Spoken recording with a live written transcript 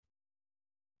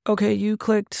Okay, you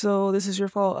clicked, so this is your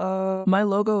fault. My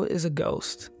logo is a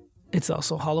ghost. It's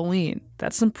also Halloween.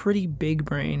 That's some pretty big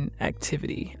brain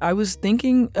activity. I was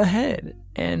thinking ahead,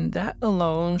 and that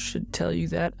alone should tell you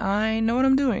that I know what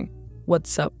I'm doing.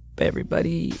 What's up,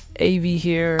 everybody? AV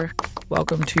here.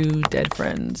 Welcome to Dead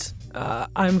Friends.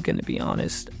 I'm gonna be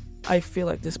honest. I feel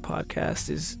like this podcast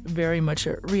is very much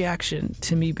a reaction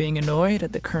to me being annoyed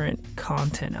at the current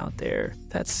content out there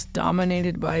that's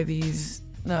dominated by these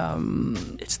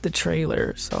it's the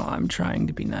trailer, so I'm trying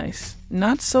to be nice.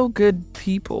 Not so good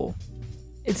people.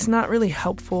 It's not really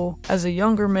helpful. As a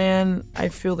younger man, I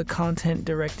feel the content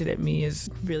directed at me is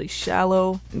really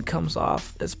shallow and comes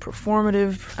off as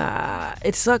performative.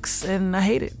 It sucks and I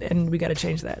hate it, and we gotta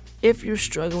change that. If you're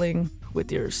struggling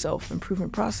with your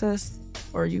self-improvement process,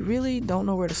 or you really don't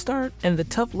know where to start, and the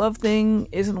tough love thing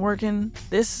isn't working,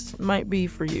 this might be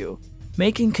for you.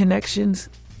 Making connections,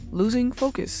 losing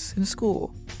focus in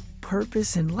school,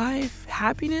 purpose in life,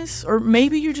 happiness, or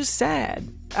maybe you're just sad.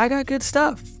 I got good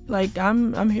stuff. Like,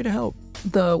 I'm here to help.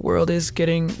 The world is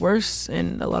getting worse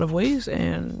in a lot of ways,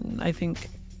 and I think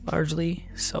largely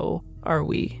so are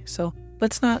we. So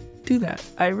let's not do that.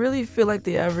 I really feel like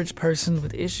the average person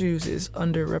with issues is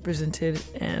underrepresented,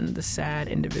 and the sad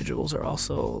individuals are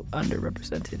also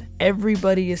underrepresented.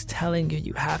 Everybody is telling you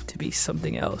you have to be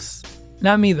something else.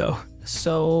 Not me, though.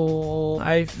 So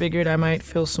I figured I might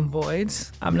fill some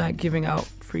voids. I'm not giving out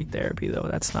free therapy, though.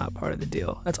 That's not part of the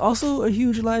deal. That's also a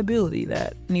huge liability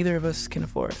that neither of us can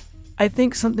afford. I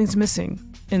think something's missing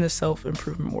in the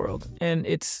self-improvement world, and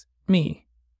it's me.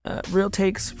 Real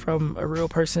takes from a real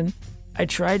person. I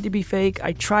tried to be fake.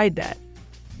 I tried that.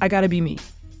 I gotta be me.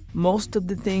 Most of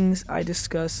the things I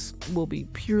discuss will be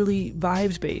purely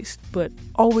vibes-based, but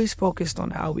always focused on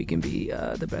how we can be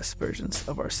the best versions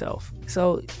of ourselves.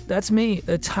 So that's me,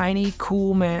 a tiny,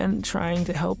 cool man trying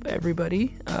to help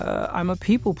everybody. I'm a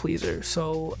people pleaser,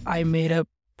 so I made a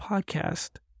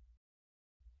podcast.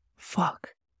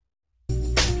 Fuck.